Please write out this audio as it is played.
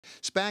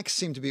SPACs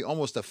seem to be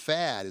almost a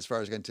fad, as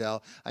far as I can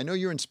tell. I know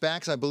you're in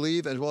SPACs, I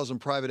believe, as well as in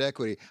private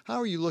equity. How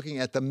are you looking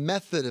at the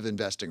method of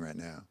investing right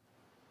now?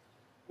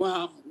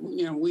 Well,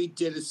 we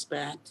did a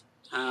SPAC.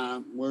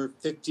 We're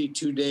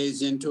 52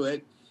 days into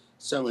it,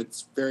 so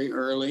it's very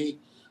early.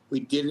 We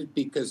did it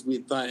because we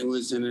thought it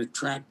was an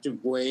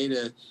attractive way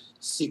to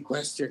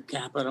sequester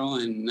capital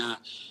and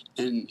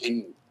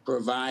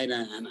provide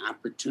an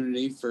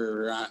opportunity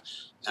for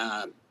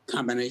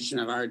combination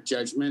of our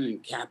judgment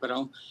and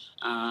capital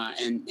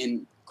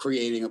and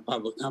creating a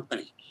public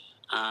company.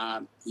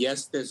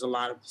 Yes, there's a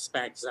lot of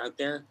SPACs out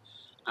there.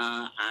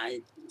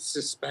 I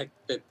suspect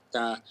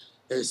that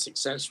their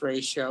success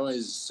ratio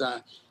is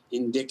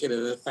indicative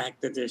of the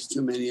fact that there's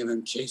too many of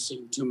them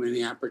chasing too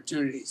many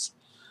opportunities.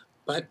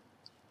 But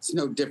it's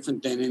no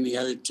different than any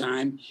other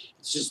time.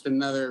 It's just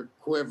another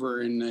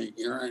quiver in the,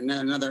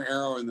 another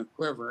arrow in the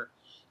quiver,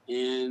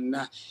 and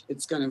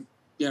it's going to,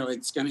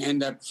 it's going to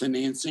end up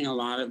financing a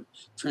lot of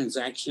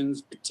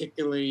transactions,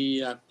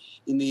 particularly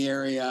in the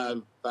area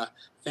of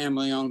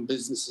family-owned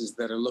businesses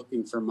that are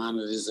looking for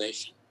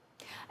monetization.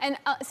 And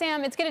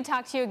Sam, it's good to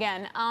talk to you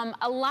again.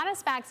 A lot of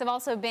SPACs have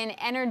also been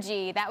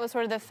energy. That was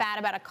sort of the fad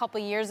about a couple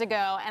years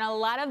ago, and a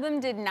lot of them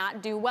did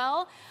not do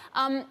well.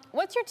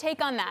 What's your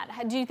take on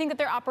that? Do you think that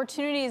there are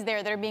opportunities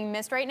there that are being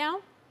missed right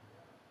now?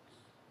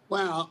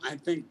 Well, I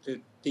think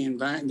that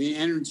the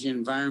energy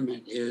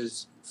environment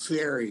is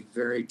very,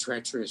 very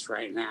treacherous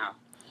right now.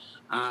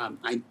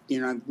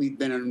 We've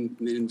been an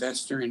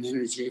investor in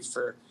energy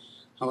for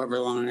however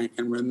long I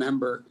can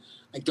remember.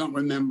 I don't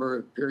remember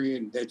a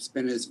period that's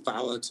been as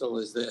volatile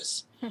as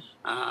this,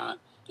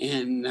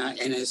 and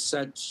as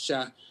such,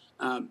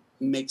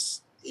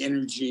 makes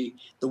energy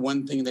the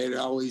one thing that it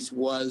always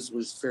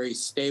was very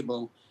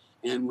stable.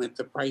 And with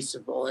the price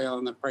of oil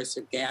and the price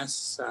of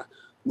gas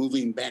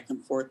moving back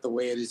and forth the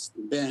way it has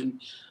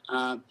been,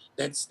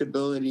 that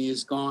stability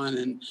is gone,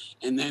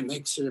 and that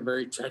makes it a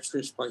very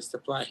treacherous place to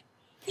play.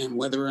 And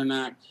whether or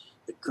not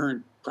the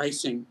current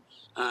pricing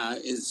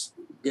is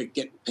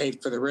getting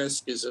paid for the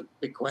risk is a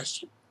big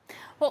question.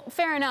 Well,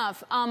 fair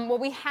enough.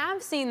 What we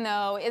have seen,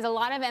 though, is a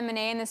lot of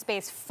M&A in the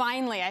space.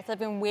 Finally, I feel like I've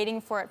been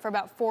waiting for it for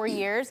about 4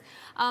 years.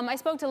 I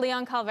spoke to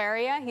Leon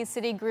Calvaria. He's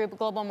Citigroup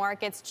Global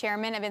Markets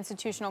Chairman of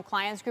Institutional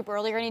Clients Group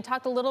earlier, and he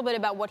talked a little bit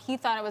about what he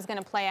thought it was going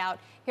to play out.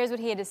 Here's what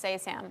he had to say,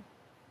 Sam.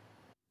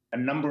 A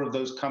number of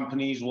those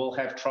companies will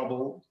have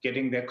trouble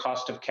getting their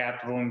cost of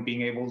capital and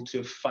being able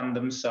to fund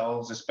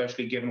themselves,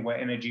 especially given where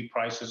energy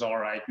prices are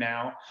right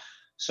now.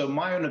 So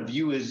my own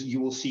view is you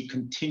will see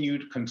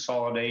continued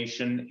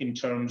consolidation in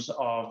terms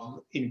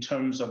of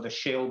the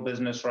shale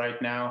business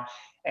right now.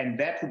 And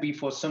that will be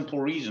for a simple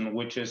reason,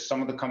 which is some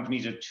of the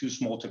companies are too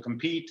small to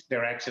compete.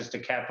 Their access to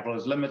capital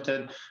is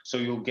limited. So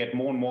you'll get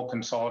more and more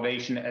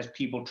consolidation as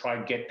people try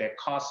to get their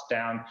costs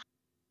down.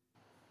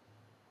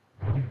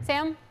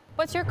 Sam,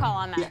 what's your call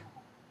on that? Yeah.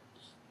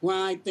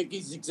 Well, I think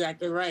he's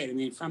exactly right. I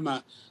mean, from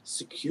a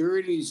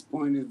securities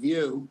point of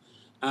view,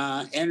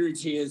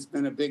 energy has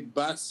been a big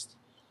bust.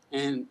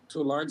 And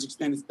to a large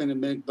extent, it's been a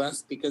big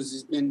bust because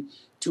there's been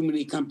too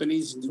many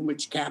companies and too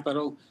much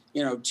capital,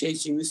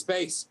 chasing the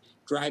space,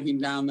 driving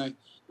down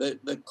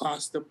the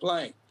cost of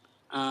play.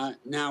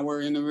 Now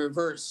we're in the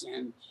reverse,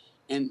 and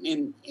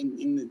in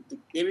the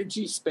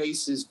energy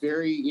space is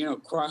very,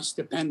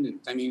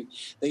 cross-dependent. I mean,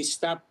 they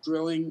stopped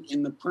drilling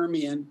in the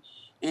Permian,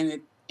 and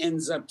it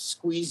ends up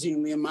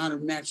squeezing the amount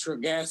of natural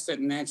gas that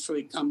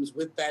naturally comes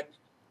with that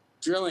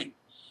drilling.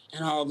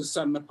 And all of a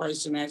sudden, the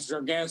price of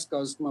natural gas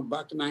goes from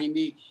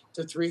 $1.90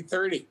 to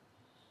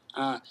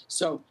 $3.30.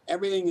 So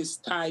everything is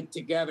tied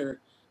together.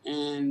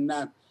 And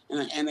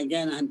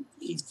again,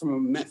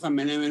 from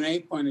an M&A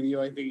point of view,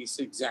 I think he's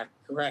exactly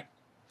correct.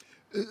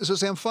 So,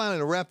 Sam, finally,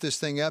 to wrap this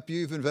thing up,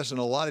 you've invested in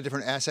a lot of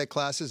different asset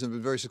classes and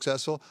been very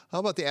successful. How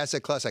about the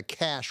asset class of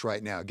cash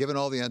right now, given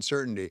all the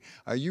uncertainty?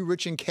 Are you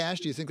rich in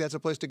cash? Do you think that's a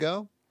place to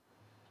go?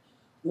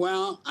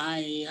 Well,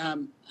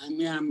 I'm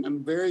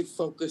very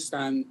focused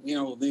on,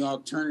 the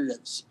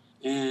alternatives.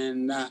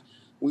 And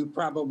we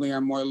probably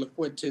are more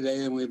liquid today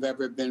than we've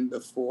ever been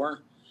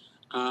before.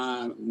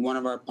 One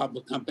of our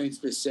public companies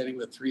was sitting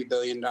with $3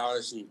 billion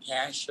in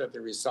cash as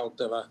a result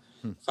of a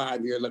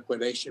 5-year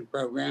liquidation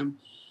program.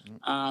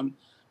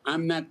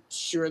 I'm not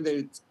sure that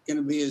it's going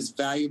to be as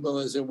valuable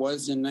as it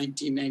was in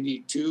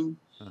 1992,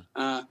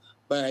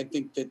 but I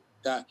think that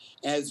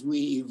as we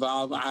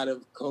evolve out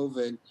of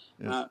COVID,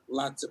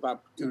 lots of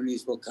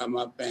opportunities will come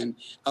up, and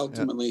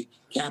ultimately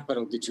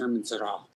capital determines it all.